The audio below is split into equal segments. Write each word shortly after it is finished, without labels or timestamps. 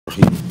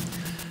الرحيم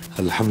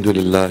الحمد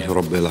لله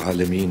رب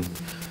العالمين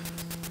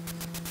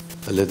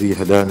الذي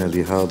هدانا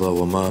لهذا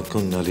وما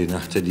كنا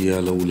لنهتدي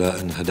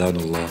لولا أن هدانا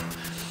الله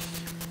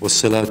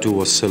والصلاة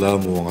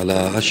والسلام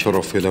على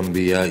أشرف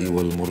الأنبياء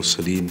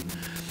والمرسلين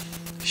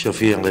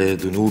شفيع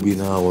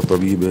ذنوبنا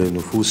وطبيب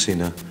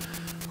نفوسنا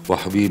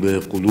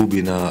وحبيب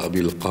قلوبنا أبي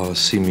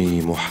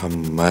القاسم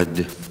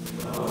محمد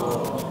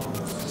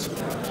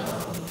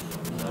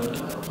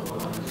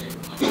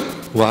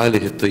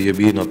وآله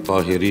الطيبين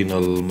الطاهرين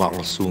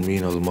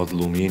المعصومين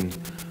المظلومين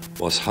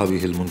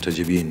وأصحابه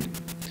المنتجبين.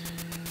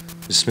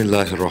 بسم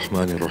الله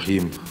الرحمن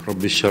الرحيم.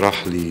 رب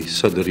اشرح لي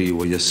صدري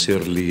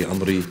ويسر لي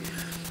أمري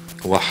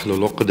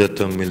واحلل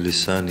عقدة من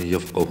لساني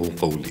يفقه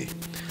قولي.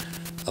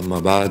 أما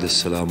بعد،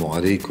 السلام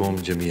عليكم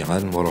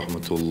جميعا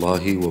ورحمة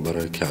الله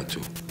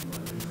وبركاته.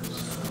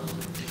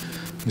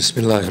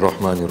 بسم الله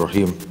الرحمن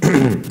الرحيم.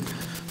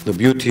 The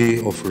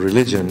beauty of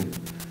religion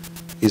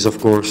is,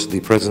 of course, the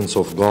presence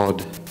of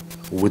God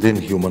within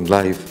human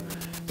life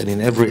and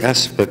in every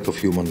aspect of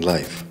human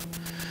life.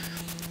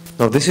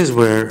 Now, this is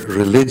where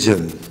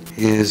religion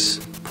is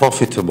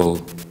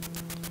profitable,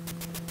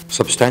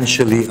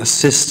 substantially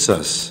assists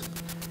us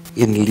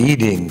in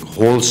leading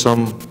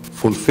wholesome,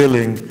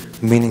 fulfilling,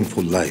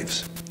 meaningful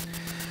lives.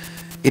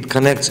 It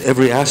connects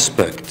every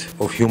aspect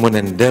of human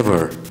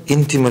endeavor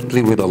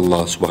intimately with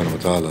Allah subhanahu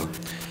wa ta'ala.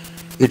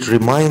 It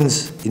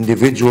reminds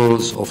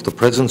individuals of the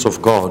presence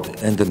of God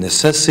and the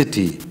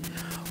necessity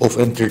of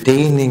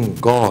entertaining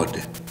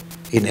God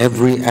in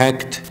every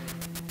act,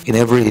 in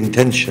every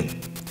intention.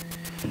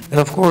 And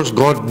of course,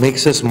 God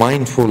makes us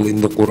mindful in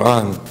the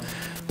Quran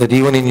that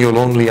even in your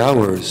lonely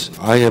hours,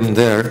 I am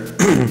there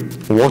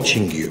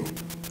watching you.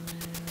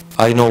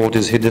 I know what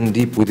is hidden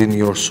deep within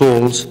your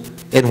souls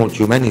and what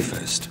you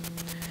manifest.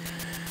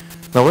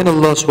 Now, when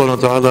Allah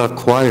subhanahu wa ta'ala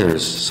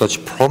acquires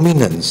such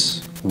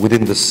prominence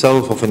within the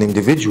self of an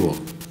individual,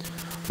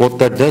 what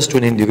that does to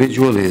an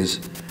individual is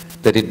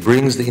that it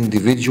brings the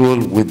individual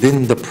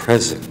within the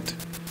present.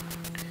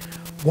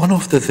 One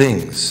of the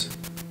things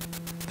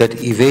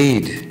that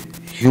evade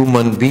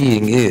human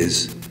being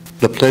is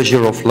the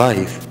pleasure of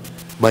life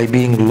by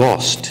being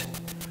lost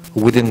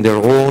within their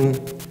own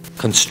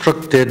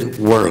constructed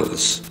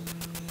worlds.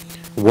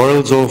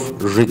 Worlds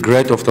of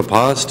regret of the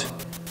past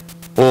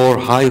or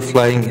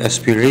high-flying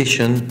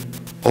aspiration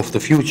of the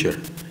future.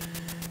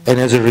 And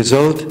as a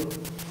result,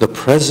 the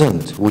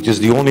present, which is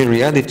the only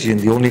reality and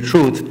the only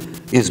truth,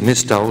 is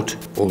missed out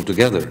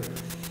altogether.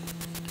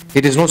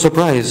 It is no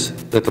surprise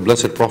that the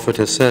Blessed Prophet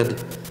has said,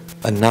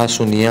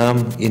 "An-nasu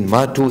niyam in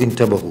matu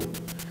intabahu,"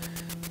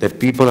 that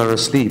people are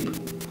asleep.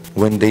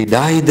 When they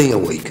die, they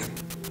awaken.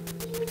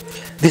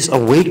 This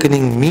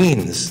awakening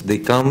means they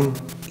come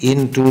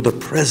into the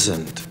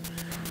present.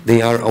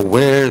 They are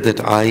aware that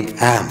I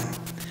am.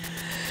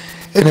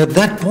 And at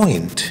that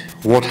point,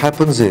 what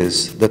happens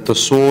is that the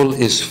soul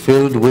is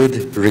filled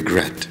with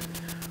regret.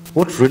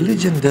 What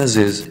religion does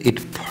is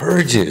it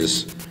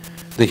purges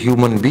the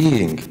human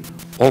being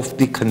of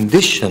the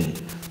condition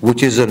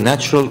which is a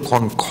natural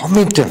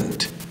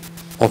concomitant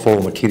of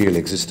our material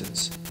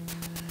existence,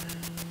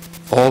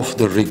 of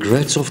the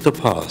regrets of the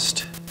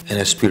past and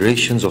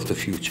aspirations of the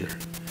future.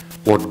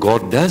 What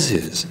God does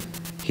is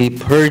He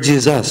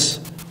purges us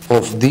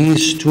of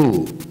these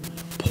two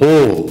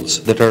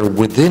poles that are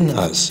within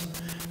us,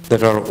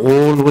 that are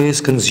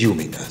always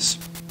consuming us.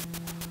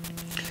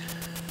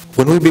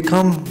 When we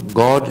become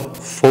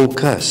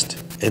God-focused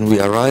and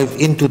we arrive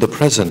into the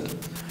present,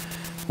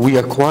 we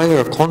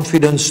acquire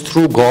confidence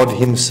through God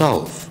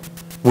Himself,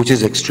 which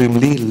is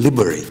extremely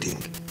liberating.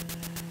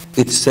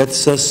 It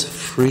sets us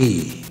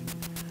free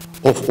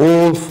of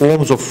all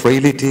forms of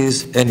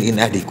frailties and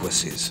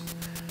inadequacies.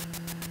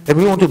 And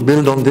we want to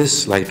build on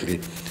this slightly,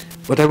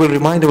 but I will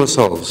remind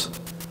ourselves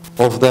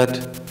of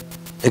that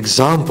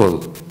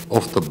example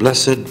of the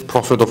blessed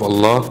Prophet of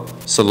Allah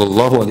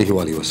sallallahu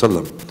alaihi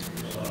wasallam.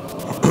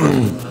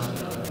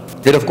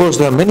 Yet of course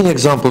there are many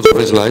examples of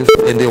his life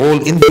and they all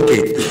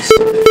indicate this.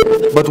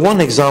 But one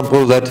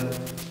example that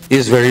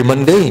is very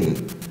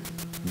mundane,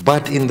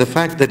 but in the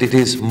fact that it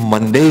is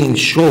mundane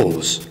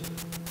shows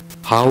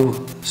how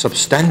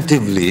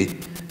substantively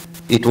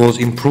it was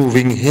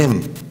improving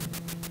him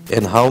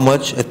and how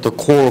much at the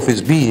core of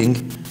his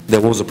being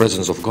there was the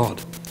presence of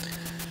God.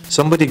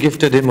 Somebody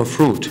gifted him a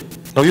fruit.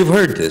 Now you've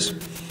heard this.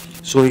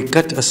 So he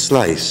cut a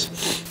slice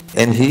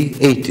and he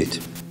ate it.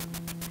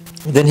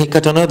 Then he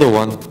cut another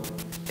one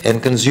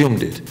and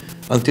consumed it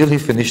until he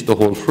finished the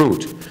whole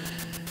fruit.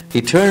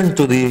 He turned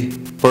to the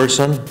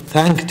person,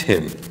 thanked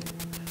him,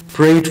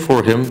 prayed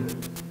for him.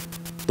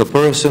 The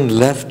person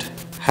left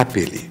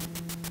happily.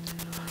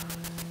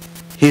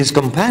 His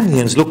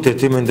companions looked at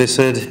him and they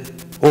said,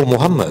 "Oh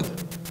Muhammad,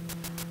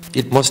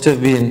 it must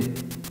have been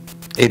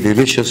a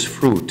delicious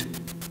fruit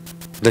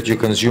that you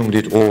consumed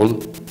it all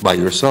by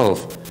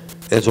yourself,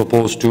 as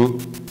opposed to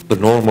the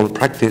normal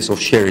practice of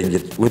sharing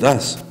it with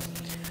us."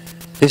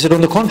 He said,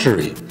 "On the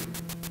contrary,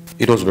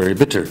 it was very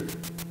bitter.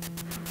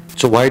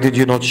 So why did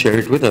you not share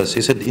it with us?"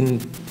 He said,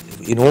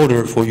 in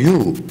order for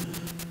you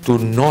to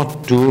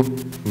not to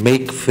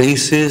make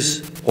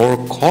faces or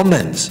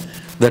comments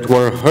that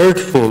were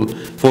hurtful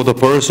for the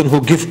person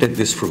who gifted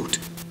this fruit.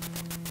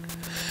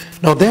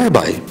 Now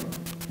thereby,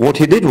 what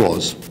he did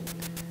was,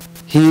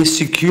 he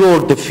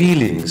secured the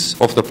feelings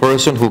of the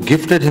person who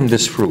gifted him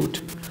this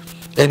fruit,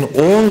 and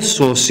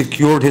also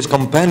secured his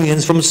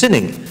companions from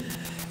sinning.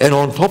 And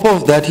on top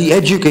of that, he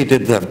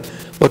educated them.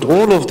 But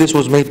all of this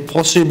was made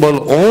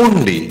possible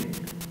only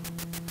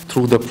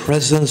through the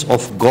presence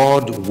of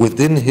God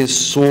within his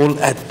soul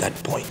at that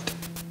point.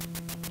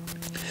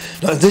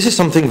 Now, this is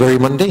something very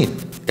mundane,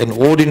 an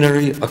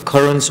ordinary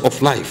occurrence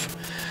of life.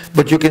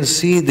 But you can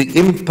see the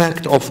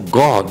impact of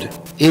God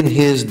in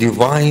his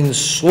divine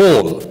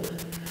soul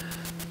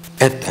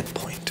at that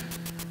point.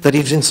 That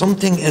even in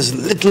something as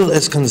little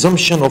as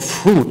consumption of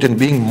fruit and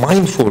being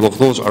mindful of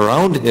those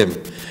around him,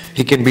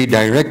 he can be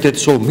directed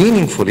so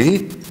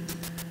meaningfully.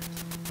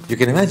 You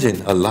can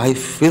imagine a life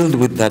filled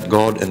with that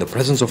God, and the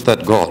presence of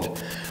that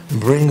God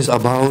brings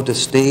about a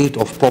state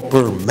of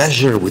proper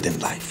measure within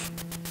life.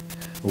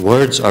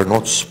 Words are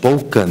not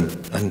spoken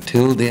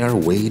until they are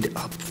weighed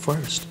up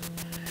first.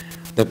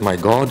 That my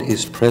God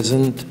is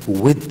present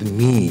with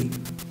me,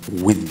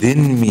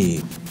 within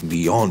me,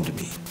 beyond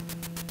me.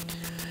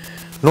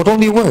 Not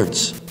only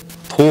words,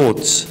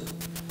 thoughts,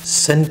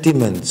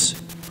 sentiments,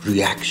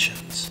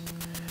 reactions.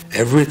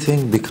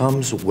 Everything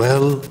becomes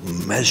well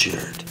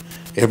measured.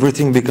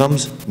 Everything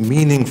becomes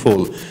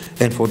meaningful.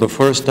 And for the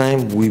first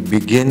time, we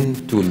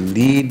begin to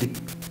lead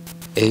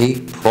a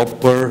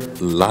proper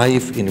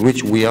life in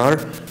which we are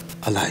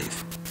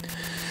alive.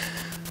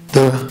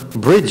 The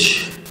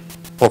bridge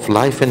of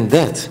life and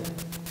death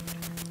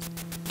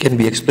can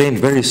be explained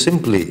very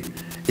simply.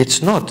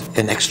 It's not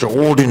an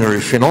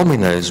extraordinary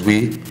phenomenon as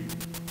we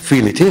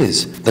feel it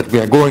is, that we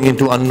are going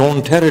into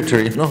unknown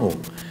territory. No,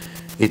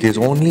 it is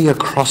only a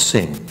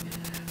crossing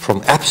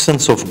from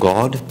absence of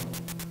God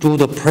to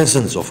the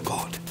presence of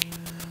God.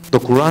 The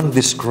Quran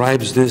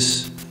describes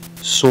this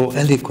so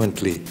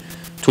eloquently.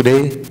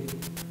 Today,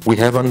 we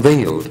have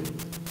unveiled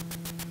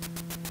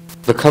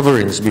the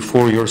coverings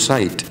before your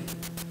sight,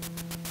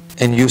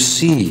 and you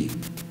see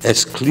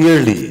as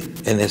clearly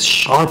and as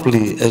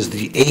sharply as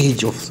the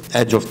edge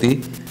of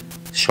the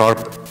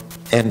sharp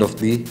end of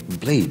the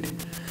blade.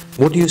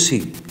 What do you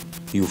see?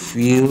 You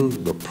feel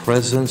the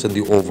presence and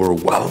the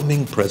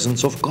overwhelming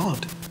presence of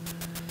God.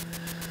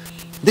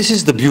 This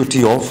is the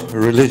beauty of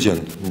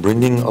religion,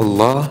 bringing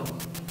Allah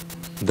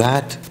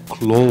that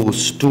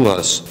close to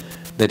us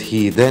that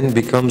He then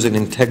becomes an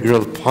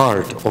integral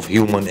part of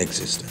human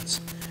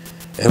existence.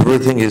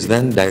 Everything is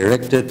then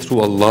directed through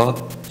Allah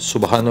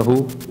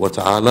subhanahu wa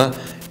ta'ala,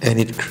 and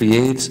it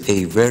creates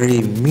a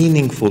very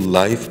meaningful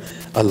life,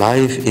 a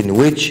life in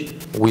which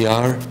we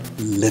are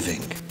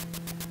living.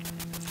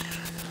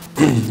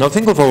 Now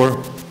think of our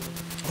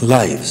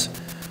lives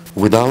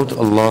without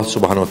Allah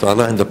subhanahu wa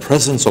ta'ala and the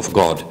presence of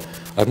God.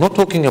 I'm not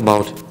talking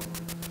about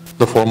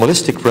the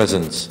formalistic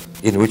presence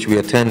in which we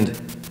attend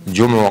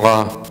Juma,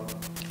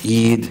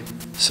 Eid,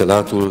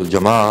 Salatul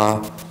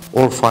Jama'ah,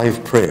 or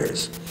 5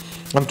 prayers.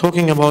 I'm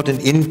talking about an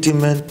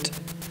intimate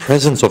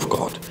presence of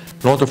God,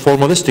 not a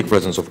formalistic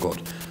presence of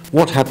God.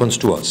 What happens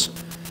to us?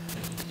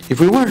 If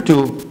we were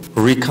to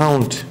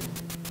recount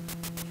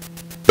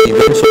the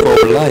events of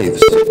our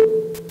lives,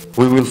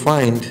 we will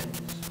find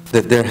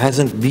that there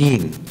hasn't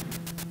been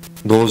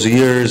those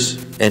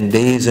years and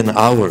days and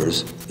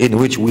hours in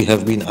which we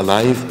have been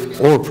alive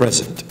or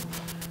present.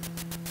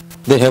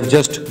 They have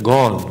just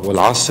gone.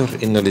 وَالْعَصْرِ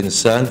إِنَّ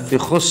الْإِنسَانَ فِي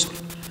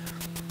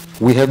خُسْرٍ.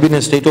 We have been in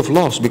a state of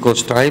loss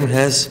because time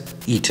has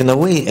eaten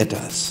away at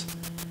us.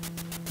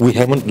 We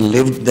haven't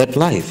lived that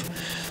life.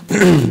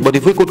 But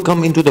if we could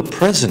come into the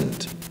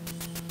present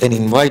and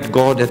invite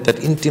God at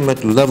that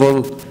intimate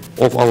level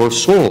of our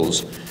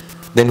souls,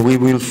 then we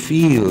will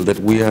feel that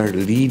we are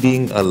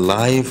leading a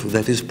life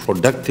that is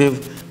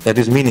productive, that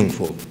is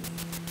meaningful.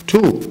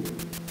 2,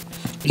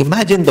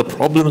 imagine the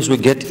problems we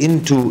get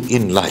into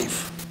in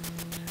life.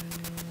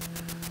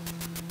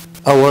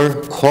 Our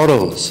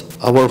quarrels,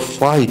 our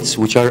fights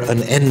which are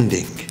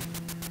unending.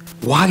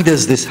 Why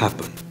does this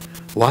happen?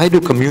 Why do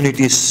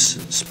communities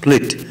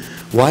split?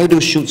 Why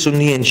do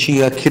Sunni and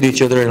Shia kill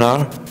each other and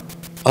are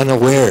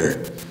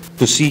unaware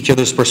to see each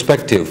other's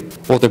perspective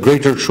or the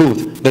greater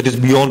truth that is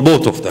beyond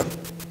both of them?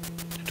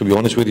 To be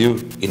honest with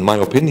you, in my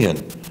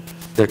opinion,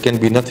 there can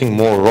be nothing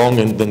more wrong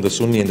than the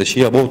Sunni and the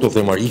Shia. Both of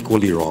them are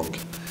equally wrong.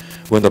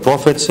 When the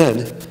Prophet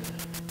said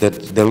that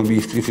there will be,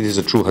 if it is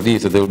a true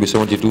hadith, that there will be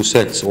 72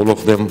 sects, all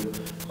of them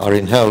are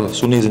in hell,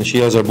 Sunnis and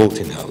Shias are both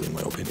in hell, in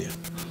my opinion.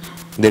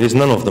 There is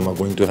none of them are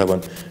going to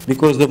heaven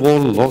because they've all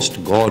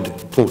lost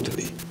God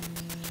totally.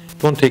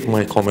 Don't take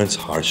my comments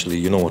harshly,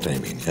 you know what I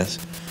mean, yes?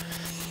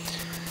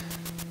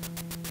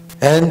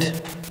 And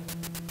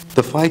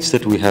the fights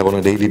that we have on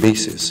a daily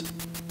basis.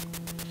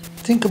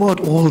 Think about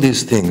all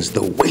these things,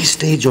 the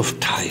wastage of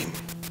time.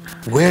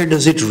 Where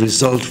does it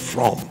result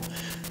from?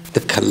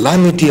 The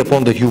calamity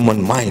upon the human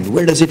mind,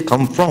 where does it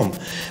come from?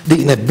 The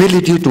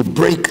inability to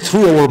break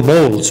through our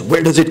molds,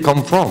 where does it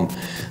come from?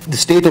 The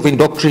state of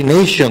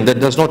indoctrination that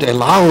does not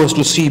allow us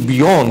to see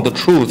beyond the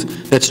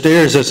truth that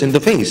stares us in the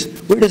face,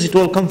 where does it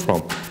all come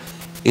from?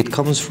 It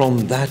comes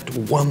from that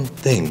one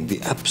thing,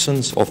 the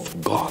absence of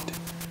God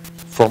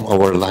from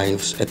our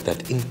lives at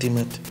that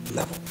intimate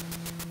level.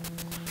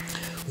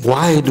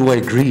 Why do I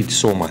greed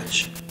so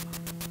much?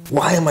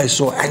 Why am I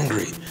so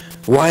angry?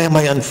 Why am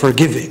I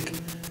unforgiving?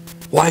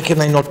 Why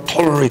can I not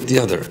tolerate the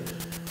other?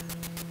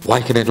 Why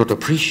can I not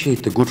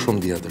appreciate the good from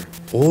the other?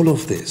 All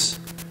of this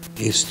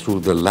is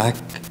through the lack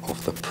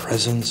of the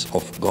presence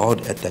of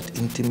God at that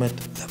intimate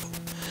level.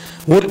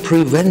 What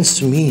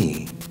prevents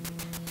me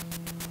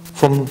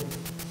from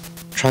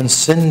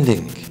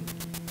transcending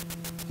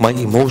my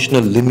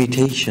emotional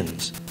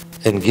limitations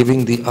and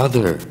giving the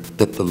other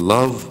that the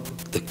love,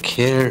 the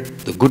care,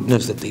 the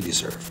goodness that they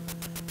deserve?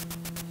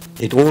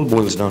 It all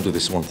boils down to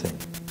this one thing: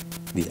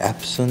 the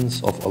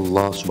absence of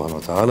Allah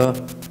subhanahu wa ta'ala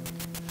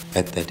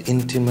at that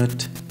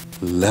intimate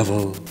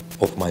level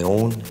of my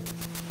own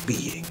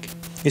being.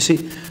 You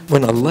see,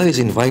 when Allah is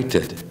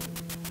invited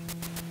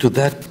to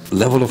that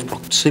level of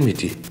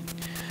proximity,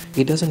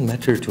 it doesn't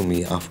matter to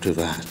me after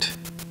that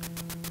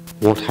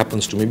what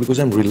happens to me, because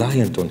I'm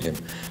reliant on Him.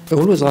 I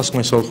always ask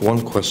myself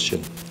one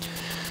question.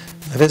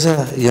 As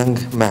a young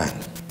man,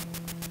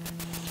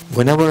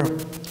 whenever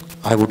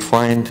I would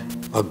find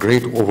a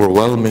great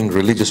overwhelming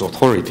religious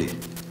authority,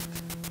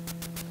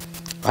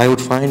 I would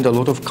find a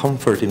lot of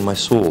comfort in my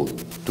soul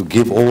to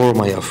give over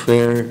my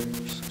affairs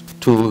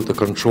to the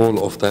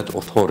control of that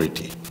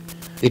authority.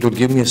 It would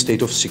give me a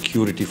state of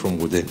security from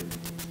within.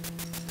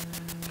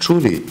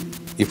 Truly,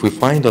 if we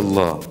find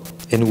Allah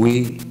and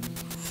we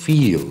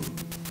feel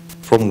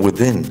from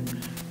within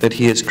that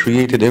He has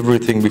created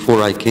everything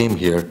before I came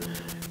here,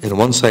 and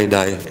once I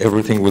die,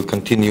 everything will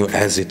continue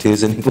as it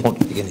is and it won't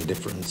make any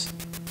difference,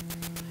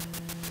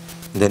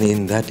 then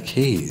in that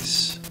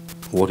case,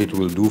 what it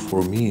will do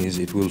for me is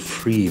it will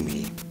free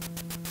me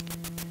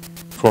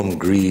from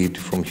greed,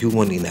 from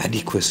human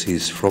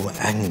inadequacies, from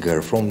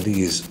anger, from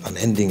these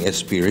unending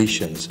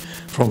aspirations,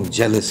 from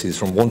jealousies,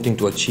 from wanting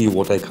to achieve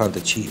what I can't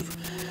achieve,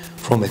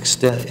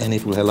 and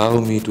it will allow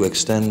me to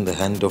extend the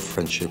hand of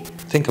friendship.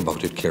 Think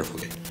about it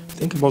carefully.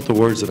 Think about the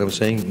words that I'm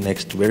saying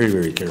next very,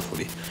 very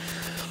carefully.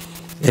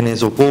 And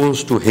as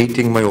opposed to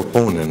hating my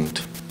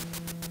opponent,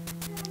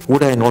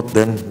 would I not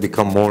then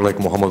become more like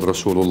Muhammad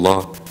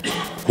Rasulullah,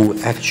 who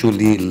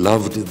actually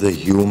loved the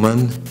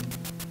human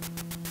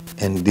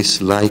and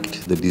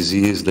disliked the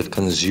disease that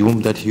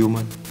consumed that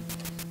human,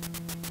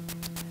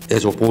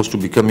 as opposed to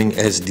becoming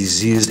as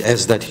diseased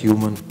as that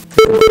human?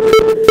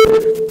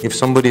 If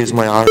somebody is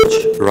my arch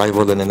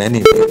rival and an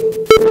enemy,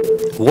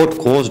 what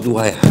cause do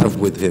I have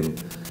with him?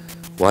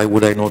 Why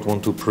would I not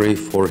want to pray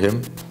for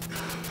him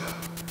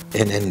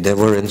and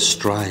endeavor and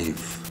strive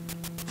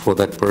for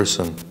that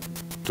person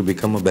to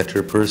become a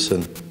better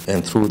person,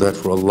 and through that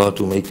for Allah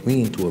to make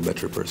me into a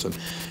better person?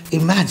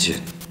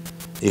 Imagine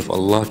if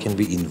Allah can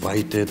be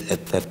invited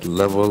at that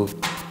level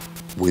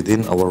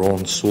within our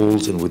own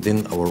souls and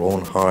within our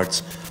own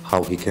hearts,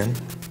 how He can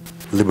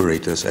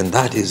liberate us. And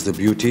that is the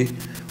beauty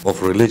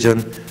of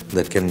religion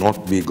that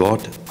cannot be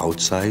got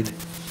outside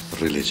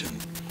religion.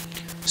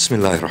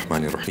 Bismillahir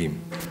Rahmanir Rahim.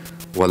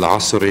 Wal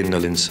asr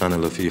innal insana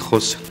lafi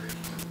khusr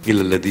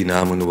illa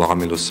alladhina amanu wa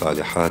amilus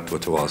salihat wa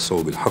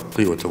tawasaw bil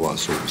haqqi wa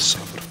tawasaw bis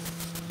sabr.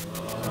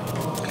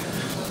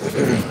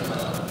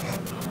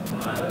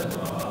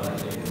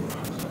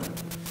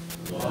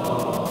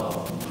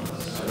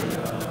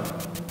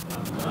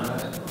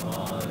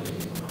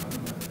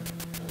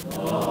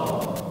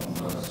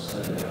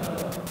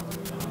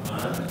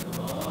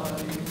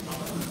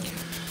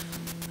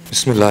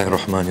 Bismillahir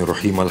Rahmanir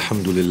Rahim.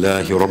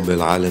 Alhamdulillahi Rabbil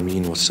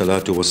Alameen.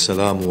 Wassalatu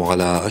wassalamu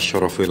ala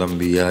ashrafil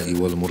anbiya'i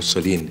wal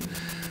mursaleen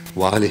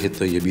wa alihi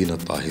at-tayyibin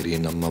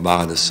at-tahirin. Amma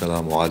ba'd.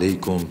 Assalamu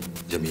alaykum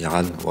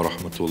jami'an wa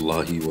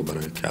rahmatullahi wa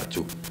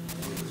barakatuh.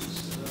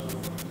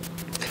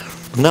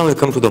 Now we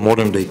come to the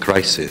modern day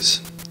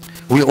crisis.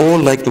 We all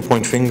like to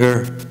point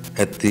finger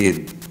at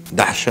the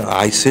Dahsha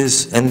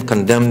ISIS and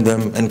condemn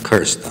them and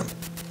curse them.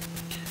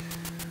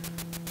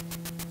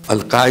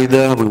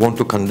 Al-Qaeda, we want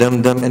to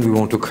condemn them and we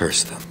want to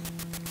curse them.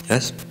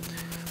 Yes?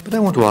 But I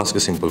want to ask a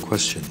simple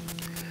question.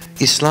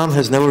 Islam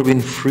has never been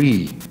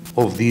free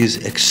of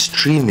these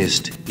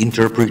extremist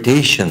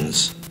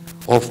interpretations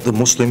of the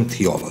Muslim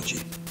theology.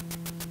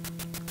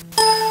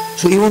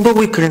 So even though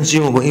we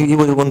consume,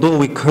 even though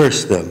we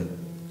curse them,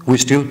 we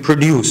still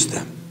produce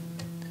them.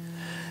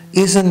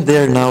 Isn't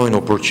there now an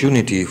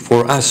opportunity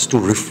for us to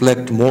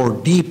reflect more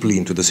deeply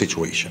into the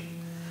situation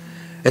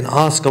and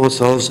ask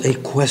ourselves a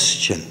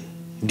question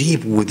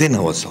deep within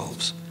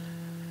ourselves?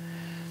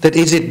 That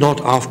is it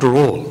not, after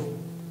all,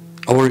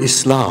 our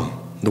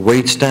Islam, the way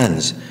it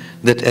stands,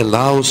 that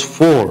allows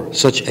for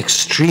such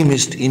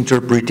extremist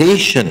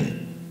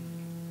interpretation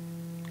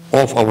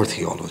of our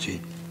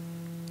theology?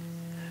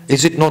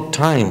 Is it not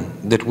time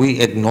that we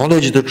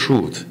acknowledge the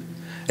truth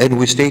And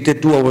we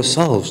stated to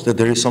ourselves that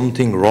there is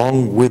something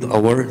wrong with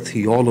our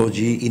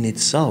theology in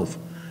itself.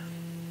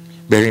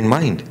 Bear in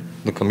mind,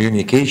 the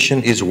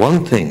communication is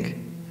one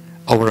thing,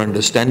 our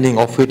understanding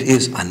of it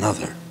is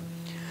another.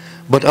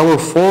 But our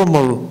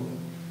formal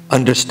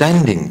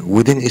understanding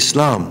within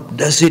Islam,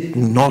 does it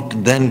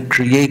not then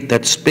create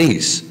that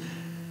space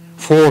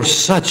for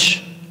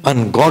such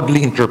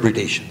ungodly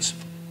interpretations?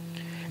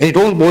 And it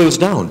all boils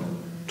down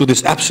to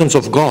this absence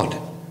of God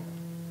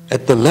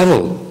at the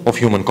level of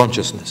human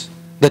consciousness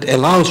that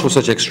allows for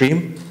such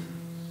extreme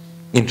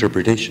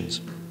interpretations.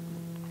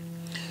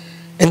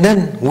 And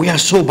then we are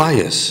so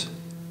biased.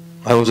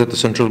 I was at the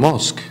Central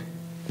Mosque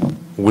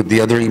with the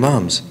other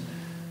imams,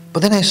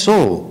 but then I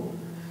saw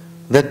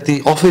that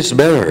the office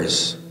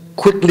bearers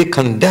quickly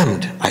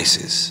condemned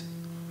ISIS.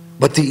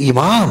 But the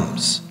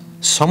imams,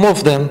 some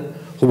of them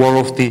who were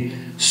of the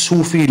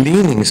Sufi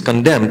leanings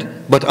condemned,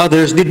 but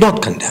others did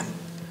not condemn.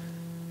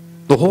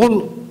 The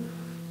whole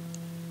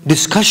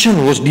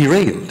discussion was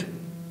derailed.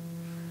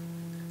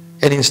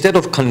 And instead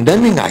of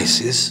condemning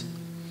ISIS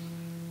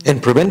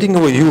and preventing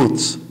our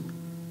youths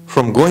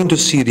from going to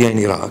Syria and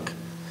Iraq,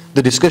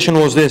 the discussion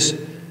was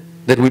this,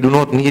 that we do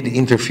not need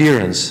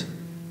interference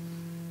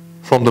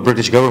from the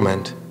British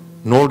government,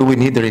 nor do we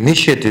need their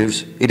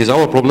initiatives. It is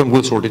our problem,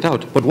 we'll sort it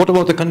out. But what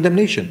about the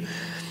condemnation?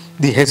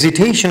 The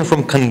hesitation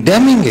from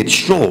condemning it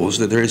shows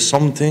that there is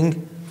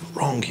something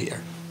wrong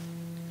here.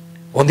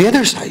 On the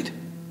other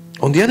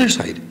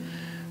side,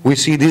 we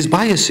see these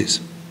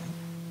biases,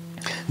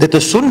 that the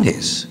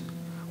Sunnis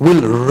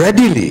will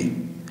readily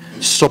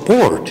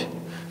support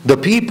the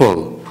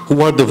people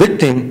who are the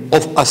victim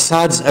of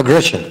Assad's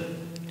aggression,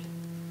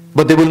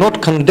 but they will not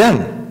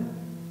condemn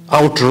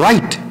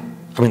outright,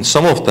 I mean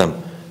some of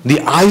them, the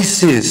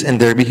ISIS and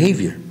their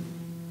behavior.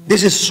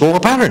 This is so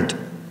apparent.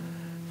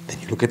 Then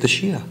you look at the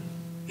Shia.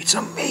 It's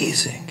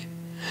amazing.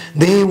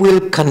 They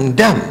will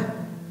condemn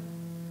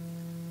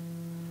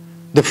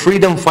the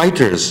freedom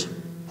fighters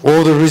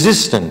or the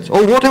resistance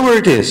or whatever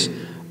it is,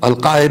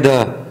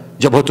 Al-Qaeda,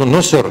 Jabhat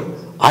al-Nusr,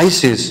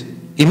 ISIS,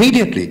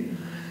 immediately.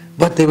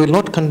 But they will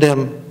not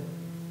condemn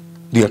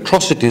the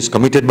atrocities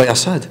committed by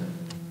Assad.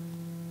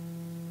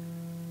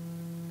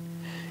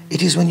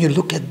 It is when you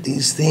look at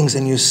these things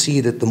and you see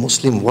that the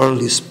Muslim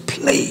world is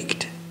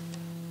plagued.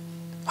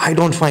 I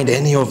don't find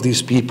any of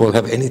these people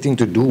have anything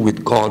to do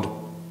with God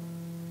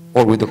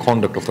or with the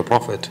conduct of the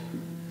Prophet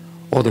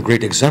or the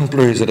great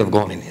exemplaries that have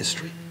gone in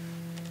history.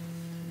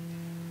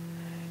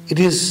 It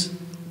is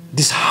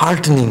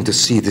disheartening to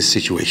see this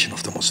situation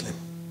of the Muslim.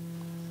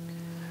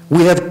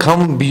 We have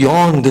come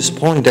beyond this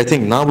point. I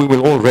think now we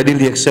will all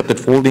readily accept that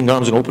folding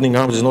arms and opening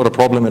arms is not a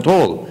problem at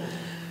all.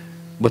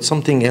 But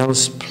something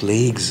else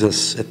plagues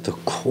us at the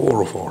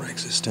core of our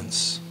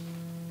existence.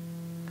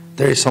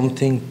 There is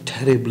something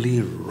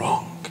terribly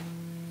wrong.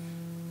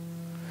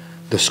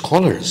 The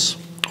scholars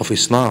of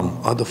Islam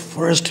are the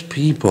first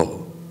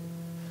people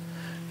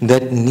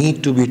that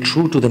need to be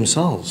true to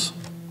themselves.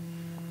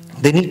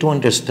 They need to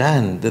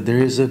understand that there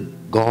is a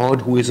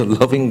God who is a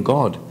loving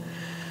God.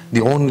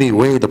 The only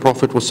way the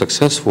Prophet was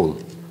successful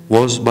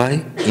was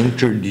by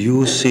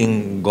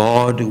introducing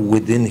God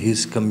within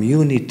his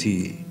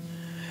community.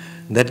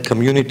 That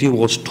community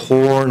was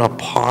torn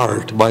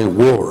apart by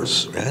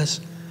wars, yes,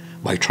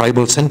 by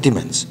tribal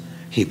sentiments.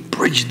 He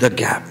bridged the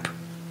gap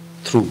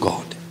through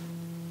God,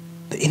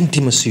 the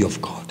intimacy of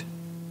God.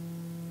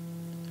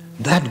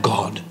 That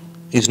God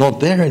is not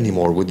there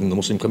anymore within the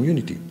Muslim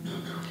community.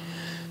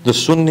 The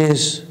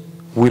Sunnis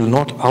will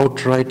not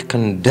outright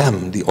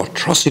condemn the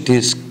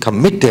atrocities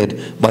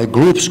committed by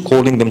groups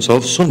calling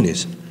themselves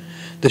Sunnis.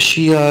 The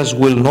Shias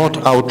will not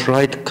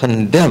outright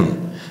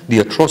condemn the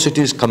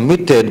atrocities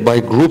committed by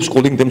groups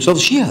calling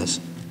themselves Shias.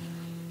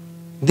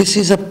 This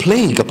is a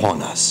plague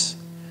upon us.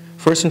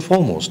 First and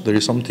foremost, there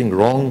is something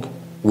wrong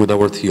with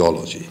our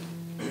theology.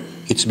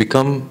 It's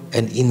become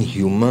an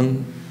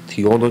inhuman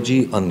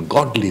theology,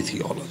 ungodly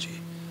theology.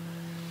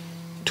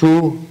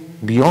 Two,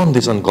 beyond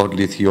this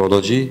ungodly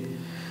theology,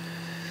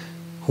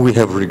 we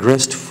have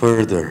regressed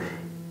further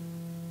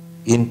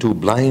into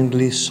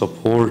blindly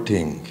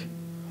supporting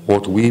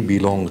what we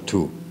belong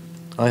to.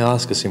 I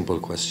ask a simple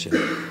question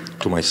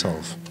to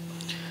myself,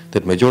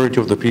 that majority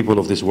of the people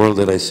of this world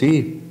that I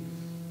see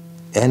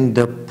end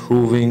up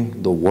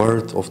proving the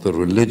worth of the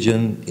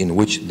religion in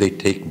which they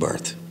take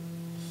birth.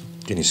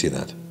 Can you see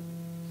that?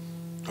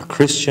 A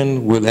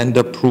Christian will end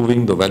up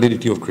proving the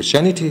validity of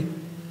Christianity,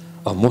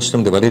 a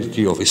Muslim the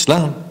validity of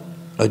Islam,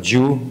 a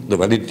Jew the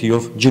validity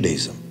of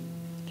Judaism,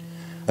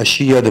 a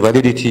Shia the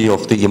validity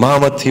of the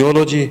Imamat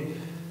theology,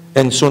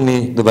 and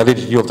Sunni the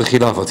validity of the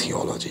Khilafah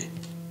theology.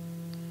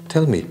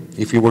 Tell me,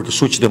 if you were to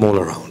switch them all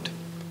around,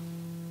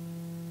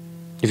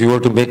 if you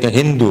were to make a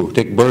Hindu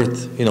take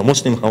birth in a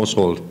Muslim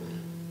household,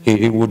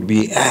 he would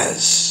be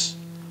as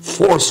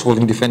forceful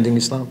in defending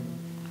Islam.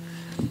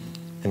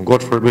 And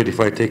God forbid if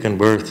I had taken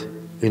birth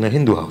in a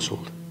Hindu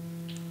household.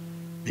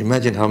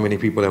 Imagine how many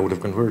people I would have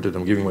converted.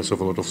 I'm giving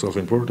myself a lot of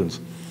self-importance.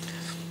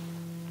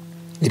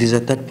 It is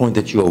at that point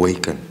that you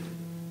awaken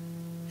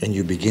and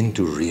you begin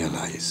to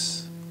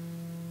realize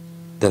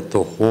that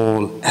the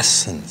whole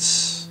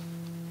essence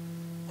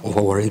of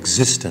our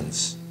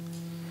existence,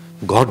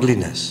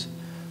 godliness,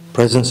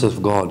 presence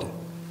of God,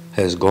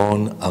 has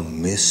gone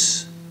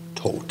amiss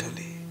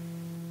totally.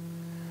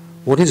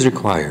 What is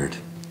required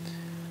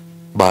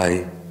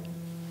by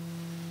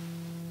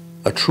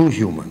a true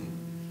human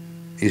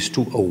is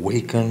to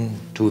awaken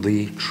to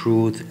the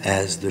truth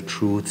as the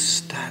truth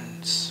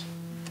stands.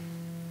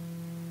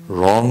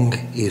 Wrong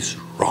is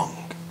wrong.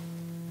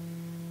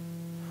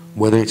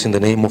 Whether it's in the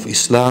name of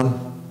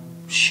Islam,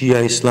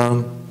 Shia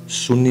Islam,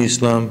 Sunni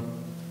Islam,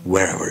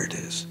 wherever it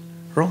is.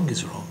 Wrong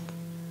is wrong.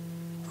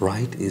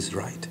 Right is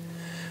right.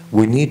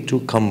 We need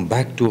to come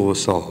back to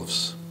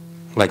ourselves,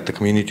 like the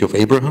community of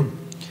Abraham,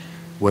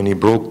 when he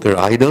broke their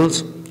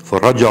idols,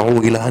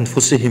 فَرَجَعُوا إِلَىٰ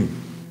أَنفُسِهِمْ.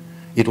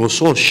 It was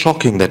so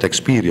shocking, that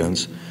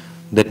experience,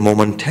 that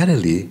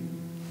momentarily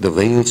the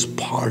veils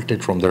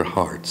parted from their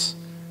hearts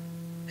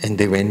and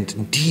they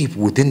went deep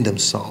within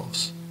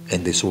themselves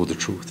and they saw the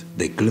truth.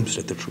 They glimpsed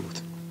at the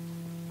truth.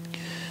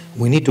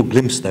 We need to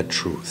glimpse that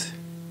truth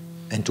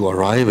and to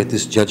arrive at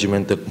this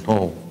judgment that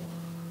no,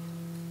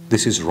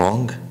 this is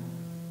wrong,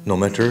 no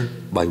matter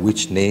by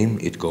which name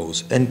it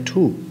goes. And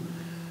two,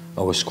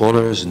 our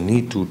scholars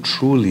need to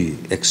truly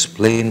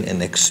explain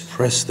and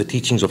express the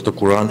teachings of the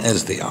Quran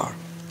as they are.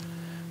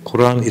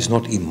 Quran is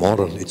not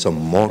immoral, it's a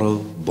moral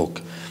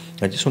book.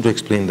 I just want to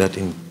explain that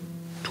in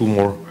two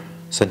more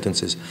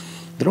sentences.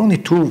 There are only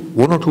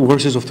one or two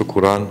verses of the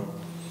Quran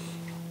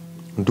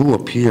do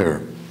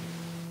appear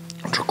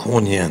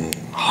draconian,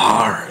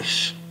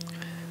 harsh.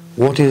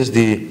 What is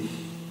the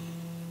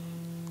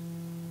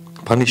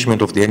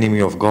punishment of the enemy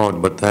of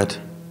God but that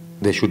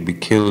they should be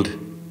killed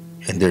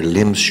and their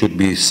limbs should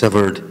be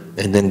severed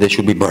and then they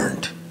should be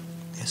burned?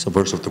 It's a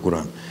verse of the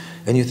Quran.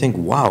 And you think,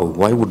 wow,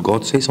 why would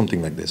God say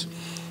something like this?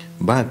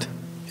 But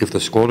if the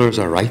scholars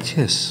are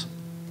righteous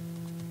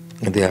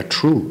and they are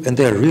true and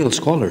they are real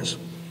scholars,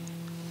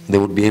 they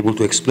would be able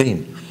to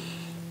explain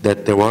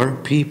that there were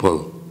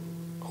people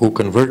who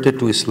converted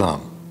to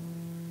Islam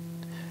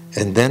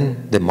and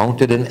then they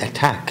mounted an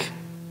attack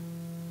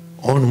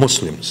on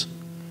Muslims.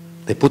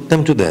 They put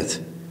them to death,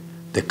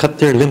 they cut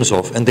their limbs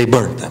off and they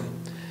burned them.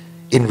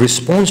 In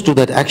response to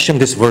that action,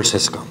 this verse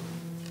has come.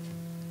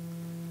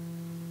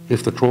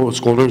 If the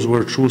scholars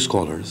were true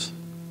scholars,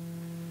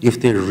 if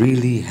they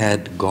really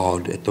had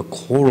God at the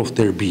core of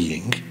their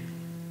being,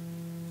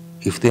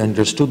 if they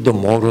understood the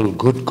moral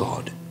good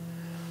God,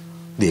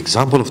 the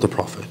example of the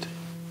Prophet,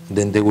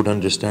 then they would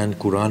understand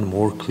Quran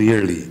more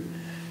clearly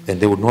and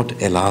they would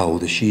not allow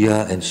the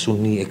Shia and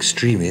Sunni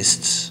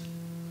extremists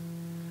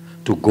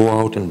to go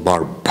out and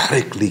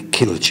barbarically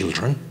kill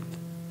children,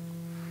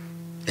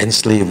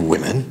 enslave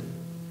women,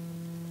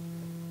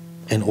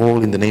 and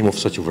all in the name of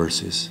such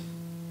verses.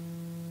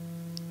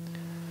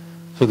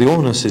 So the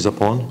onus is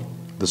upon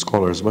the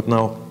scholars, but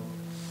now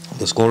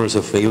the scholars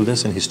have failed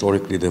us and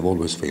historically they've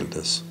always failed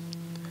us.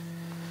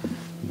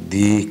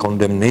 The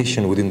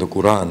condemnation within the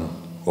Quran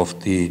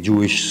of the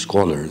Jewish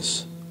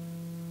scholars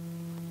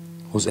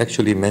was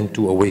actually meant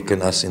to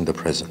awaken us in the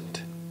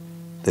present,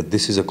 that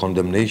this is a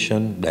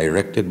condemnation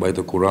directed by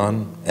the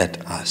Quran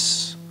at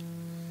us.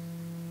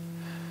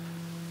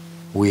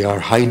 We are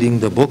hiding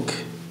the book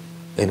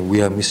and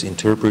we are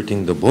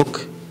misinterpreting the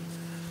book.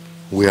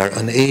 We are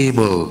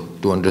unable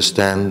to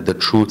understand the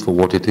truth for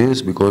what it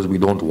is because we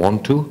don't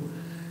want to,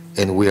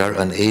 and we are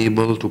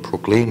unable to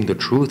proclaim the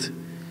truth,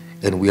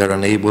 and we are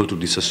unable to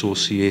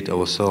disassociate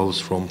ourselves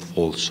from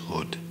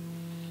falsehood.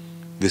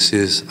 This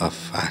is a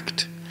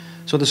fact.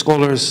 So the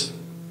scholars,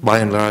 by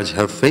and large,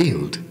 have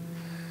failed.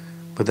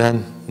 But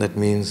then that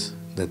means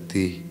that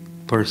the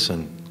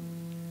person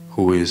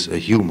who is a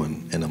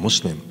human and a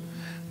Muslim,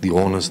 the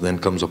onus then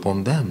comes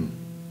upon them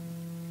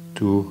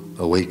to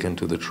awaken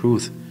to the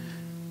truth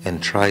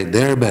and try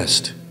their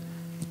best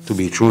to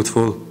be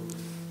truthful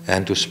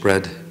and to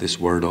spread this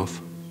word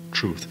of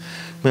truth.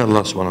 May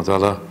Allah subhanahu wa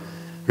ta'ala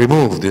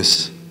remove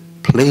this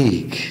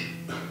plague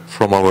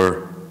from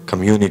our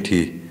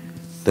community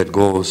that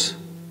goes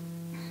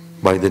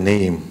by the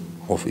name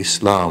of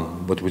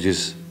Islam, but which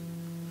is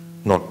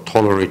not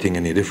tolerating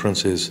any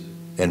differences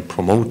and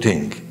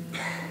promoting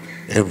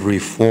every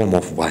form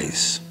of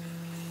vice.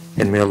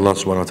 And may Allah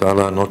subhanahu wa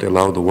ta'ala not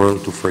allow the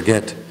world to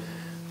forget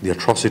the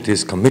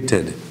atrocities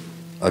committed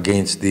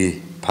against the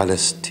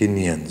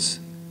Palestinians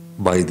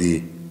by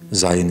the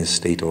Zionist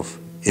state of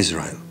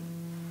Israel.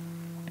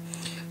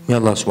 May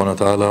Allah subhanahu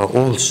wa ta'ala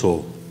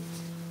also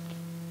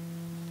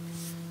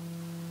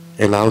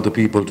allow the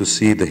people to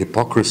see the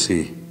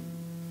hypocrisy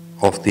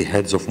of the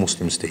heads of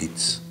Muslim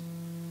states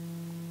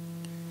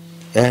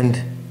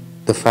and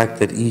the fact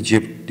that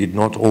Egypt did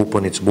not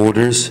open its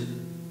borders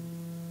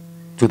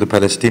to the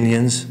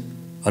Palestinians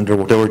under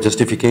whatever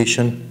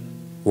justification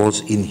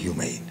was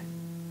inhumane,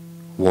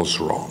 was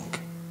wrong.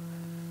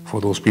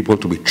 For those people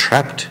to be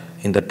trapped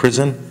in that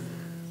prison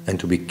and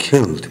to be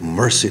killed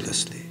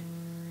mercilessly.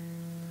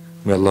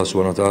 May Allah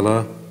subhanahu wa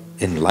ta'ala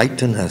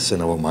enlighten us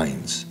in our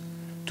minds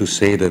to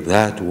say that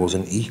that was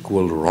an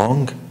equal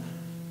wrong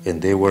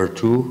and they were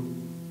to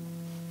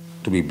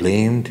be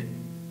blamed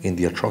in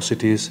the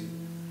atrocities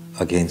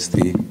against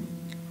the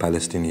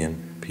Palestinian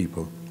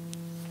people.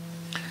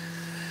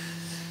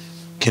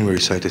 Can we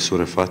recite a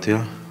Surah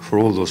Fatiha for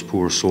all those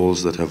poor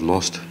souls that have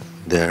lost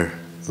their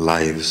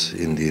lives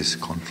in this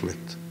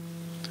conflict?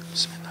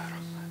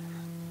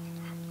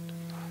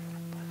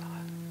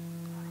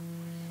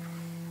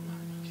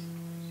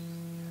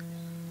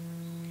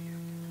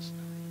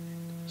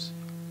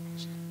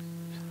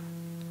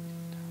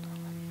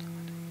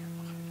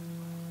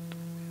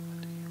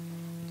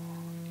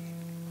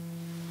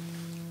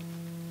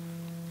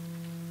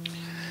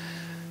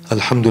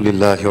 الحمد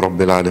لله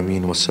رب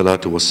العالمين والصلاة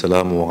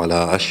والسلام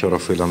على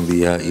أشرف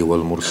الأنبياء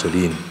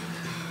والمرسلين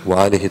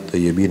وآله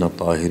الطيبين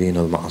الطاهرين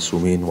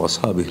المعصومين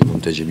وأصحابه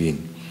المنتجبين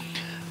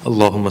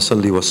اللهم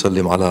صل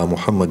وسلم على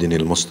محمد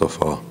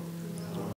المصطفى